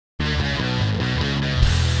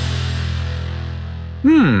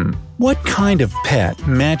What kind of pet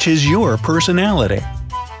matches your personality?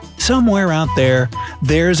 Somewhere out there,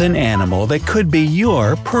 there's an animal that could be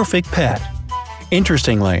your perfect pet.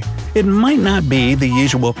 Interestingly, it might not be the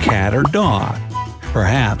usual cat or dog.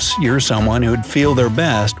 Perhaps you're someone who'd feel their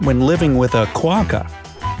best when living with a quokka.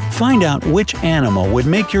 Find out which animal would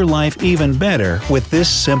make your life even better with this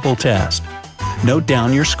simple test. Note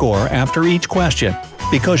down your score after each question,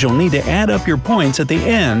 because you'll need to add up your points at the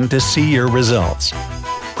end to see your results.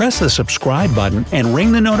 Press the subscribe button and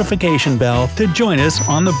ring the notification bell to join us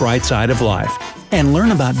on the bright side of life and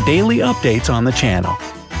learn about daily updates on the channel.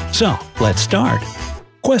 So, let's start.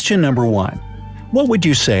 Question number 1. What would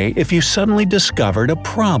you say if you suddenly discovered a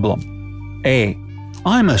problem? A.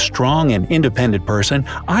 I'm a strong and independent person.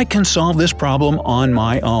 I can solve this problem on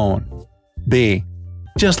my own. B.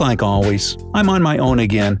 Just like always, I'm on my own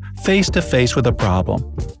again, face to face with a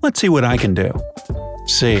problem. Let's see what I can do.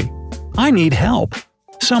 C. I need help.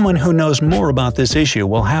 Someone who knows more about this issue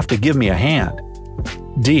will have to give me a hand.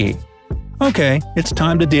 D. Okay, it's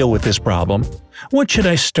time to deal with this problem. What should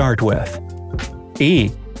I start with?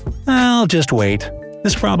 E. I'll just wait.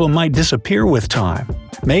 This problem might disappear with time.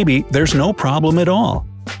 Maybe there's no problem at all.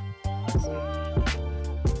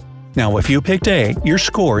 Now, if you picked A, your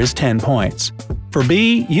score is 10 points. For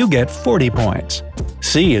B, you get 40 points.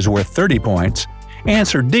 C is worth 30 points.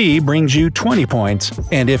 Answer D brings you 20 points,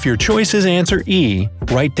 and if your choice is answer E,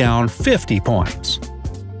 write down 50 points.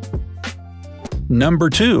 Number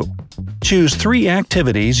 2. Choose 3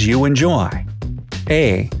 activities you enjoy.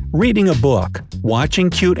 A. Reading a book,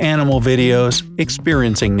 watching cute animal videos,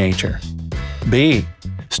 experiencing nature. B.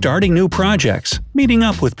 Starting new projects, meeting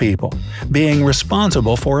up with people, being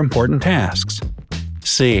responsible for important tasks.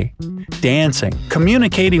 C. Dancing,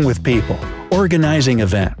 communicating with people, organizing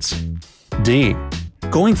events. D.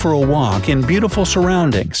 Going for a walk in beautiful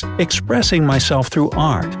surroundings, expressing myself through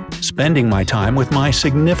art, spending my time with my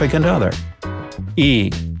significant other.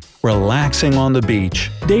 E. Relaxing on the beach,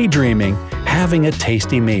 daydreaming, having a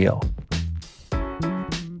tasty meal.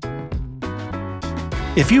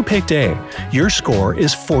 If you picked A, your score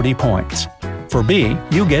is 40 points. For B,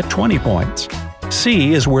 you get 20 points.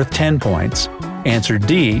 C is worth 10 points. Answer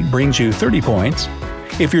D brings you 30 points.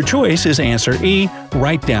 If your choice is answer E,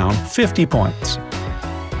 write down 50 points.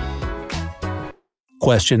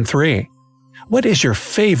 Question 3. What is your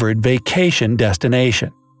favorite vacation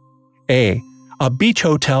destination? A. A beach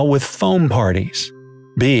hotel with foam parties.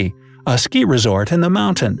 B. A ski resort in the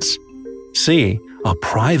mountains. C. A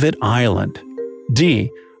private island. D.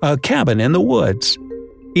 A cabin in the woods.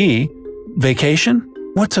 E. Vacation?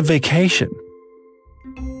 What's a vacation?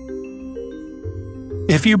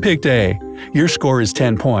 If you picked A, your score is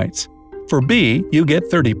 10 points. For B, you get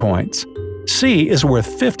 30 points. C is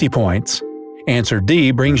worth 50 points. Answer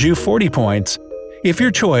D brings you 40 points. If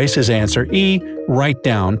your choice is answer E, write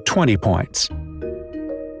down 20 points.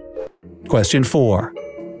 Question 4.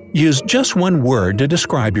 Use just one word to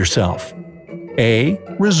describe yourself. A.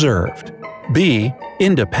 Reserved. B.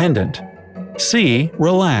 Independent. C.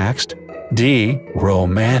 Relaxed. D.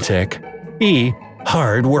 Romantic. E.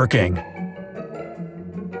 Hardworking.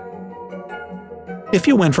 If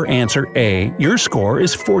you went for answer A, your score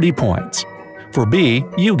is 40 points. For B,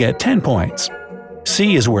 you get 10 points.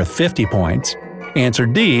 C is worth 50 points. Answer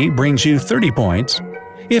D brings you 30 points.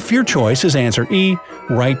 If your choice is answer E,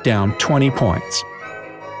 write down 20 points.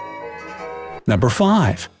 Number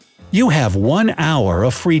 5. You have 1 hour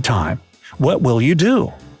of free time. What will you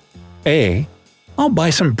do? A. I'll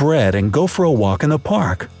buy some bread and go for a walk in the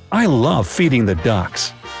park. I love feeding the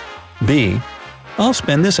ducks. B. I'll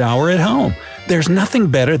spend this hour at home. There's nothing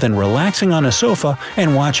better than relaxing on a sofa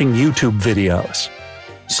and watching YouTube videos.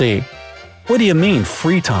 C. What do you mean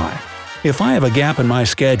free time? If I have a gap in my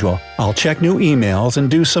schedule, I'll check new emails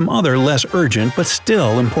and do some other less urgent but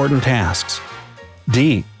still important tasks.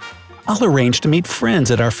 D. I'll arrange to meet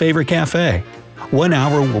friends at our favorite cafe. 1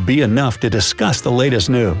 hour will be enough to discuss the latest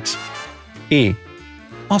news. E.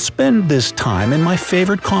 I'll spend this time in my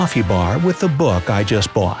favorite coffee bar with the book I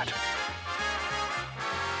just bought.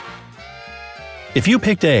 If you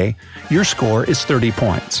picked A, your score is 30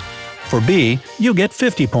 points. For B, you get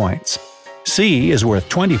 50 points. C is worth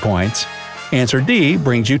 20 points. Answer D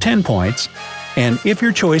brings you 10 points. And if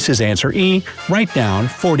your choice is answer E, write down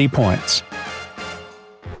 40 points.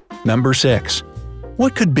 Number 6.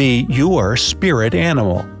 What could be your spirit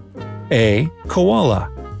animal? A.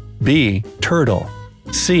 Koala. B. Turtle.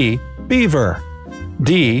 C. Beaver.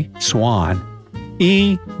 D. Swan.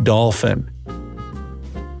 E. Dolphin.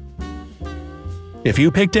 If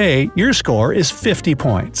you picked A, your score is 50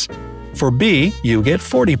 points. For B, you get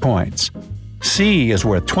 40 points. C is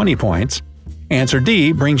worth 20 points. Answer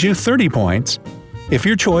D brings you 30 points. If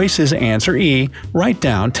your choice is answer E, write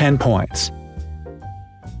down 10 points.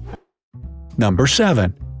 Number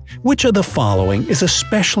 7. Which of the following is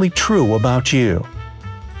especially true about you?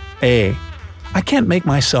 A. I can't make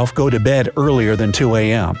myself go to bed earlier than 2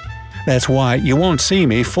 a.m. That's why you won't see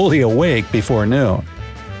me fully awake before noon.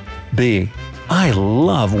 B. I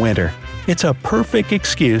love winter. It's a perfect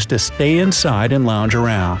excuse to stay inside and lounge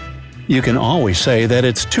around. You can always say that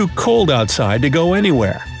it's too cold outside to go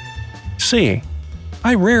anywhere. C.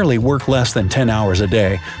 I rarely work less than 10 hours a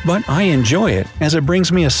day, but I enjoy it as it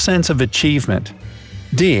brings me a sense of achievement.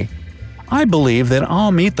 D. I believe that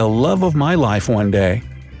I'll meet the love of my life one day.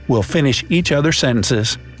 We'll finish each other's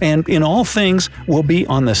sentences, and in all things we'll be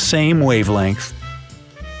on the same wavelength.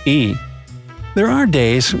 E. There are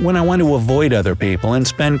days when I want to avoid other people and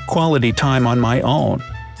spend quality time on my own.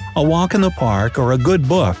 A walk in the park or a good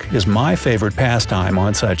book is my favorite pastime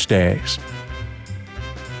on such days.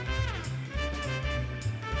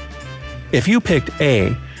 If you picked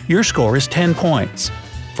A, your score is 10 points.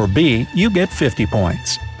 For B, you get 50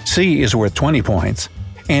 points. C is worth 20 points.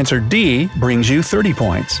 Answer D brings you 30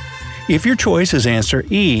 points. If your choice is answer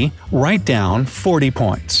E, write down 40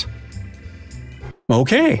 points.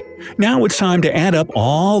 Okay, now it's time to add up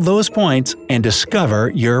all those points and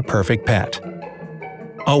discover your perfect pet.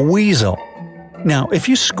 A weasel. Now, if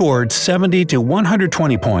you scored 70 to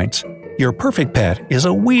 120 points, your perfect pet is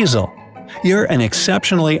a weasel. You're an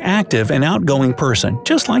exceptionally active and outgoing person,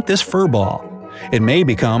 just like this furball. It may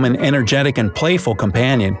become an energetic and playful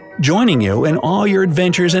companion, joining you in all your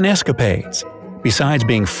adventures and escapades. Besides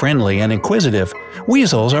being friendly and inquisitive,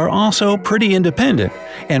 weasels are also pretty independent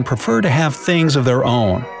and prefer to have things of their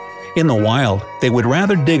own. In the wild, they would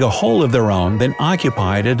rather dig a hole of their own than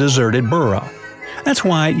occupy a deserted burrow. That's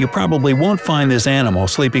why you probably won't find this animal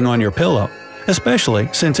sleeping on your pillow, especially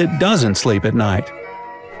since it doesn't sleep at night.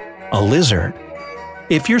 A lizard.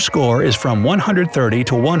 If your score is from 130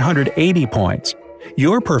 to 180 points,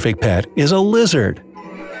 your perfect pet is a lizard.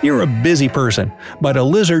 You're a busy person, but a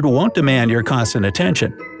lizard won't demand your constant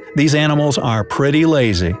attention. These animals are pretty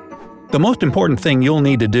lazy. The most important thing you'll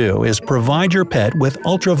need to do is provide your pet with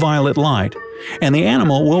ultraviolet light, and the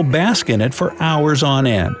animal will bask in it for hours on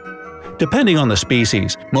end. Depending on the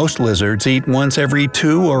species, most lizards eat once every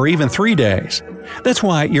 2 or even 3 days. That's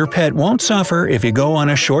why your pet won't suffer if you go on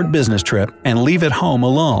a short business trip and leave it home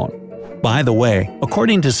alone. By the way,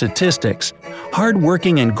 according to statistics,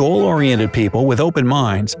 hard-working and goal-oriented people with open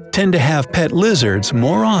minds tend to have pet lizards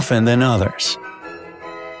more often than others.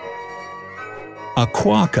 A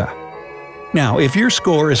quokka. Now, if your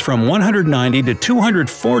score is from 190 to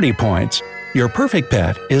 240 points, your perfect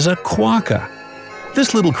pet is a quokka.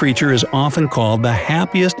 This little creature is often called the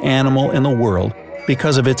happiest animal in the world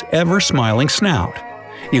because of its ever-smiling snout.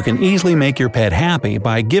 You can easily make your pet happy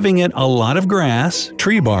by giving it a lot of grass,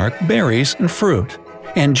 tree bark, berries, and fruit.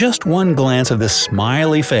 And just one glance of this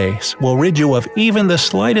smiley face will rid you of even the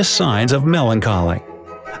slightest signs of melancholy.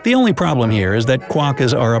 The only problem here is that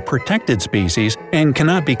quokkas are a protected species and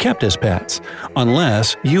cannot be kept as pets,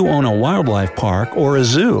 unless you own a wildlife park or a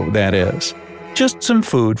zoo, that is. Just some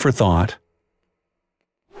food for thought.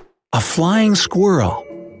 A flying squirrel.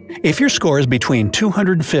 If your score is between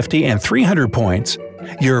 250 and 300 points,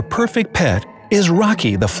 your perfect pet is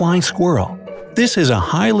Rocky the flying squirrel. This is a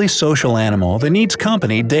highly social animal that needs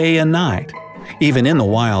company day and night. Even in the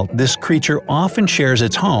wild, this creature often shares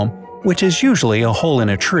its home, which is usually a hole in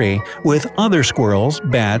a tree, with other squirrels,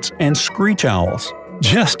 bats, and screech owls.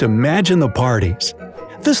 Just imagine the parties!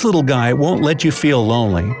 This little guy won't let you feel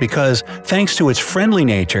lonely because, thanks to its friendly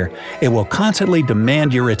nature, it will constantly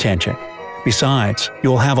demand your attention. Besides,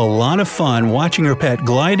 you'll have a lot of fun watching your pet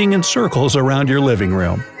gliding in circles around your living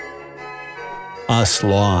room. A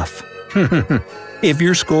sloth. If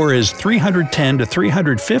your score is 310 to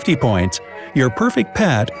 350 points, your perfect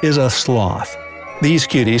pet is a sloth. These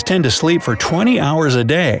cuties tend to sleep for 20 hours a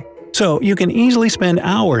day, so you can easily spend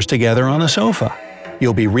hours together on the sofa.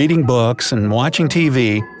 You'll be reading books and watching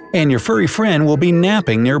TV, and your furry friend will be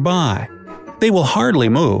napping nearby. They will hardly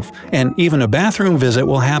move, and even a bathroom visit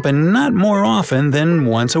will happen not more often than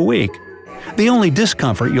once a week. The only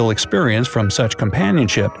discomfort you'll experience from such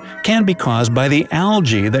companionship can be caused by the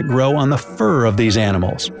algae that grow on the fur of these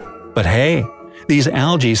animals. But hey, these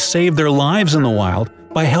algae save their lives in the wild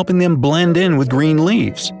by helping them blend in with green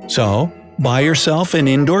leaves. So, buy yourself an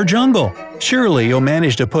indoor jungle. Surely you'll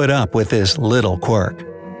manage to put up with this little quirk.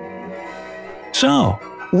 So,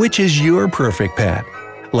 which is your perfect pet?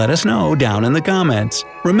 Let us know down in the comments.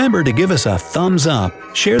 Remember to give us a thumbs up,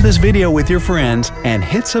 share this video with your friends, and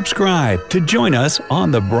hit subscribe to join us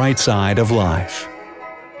on the bright side of life.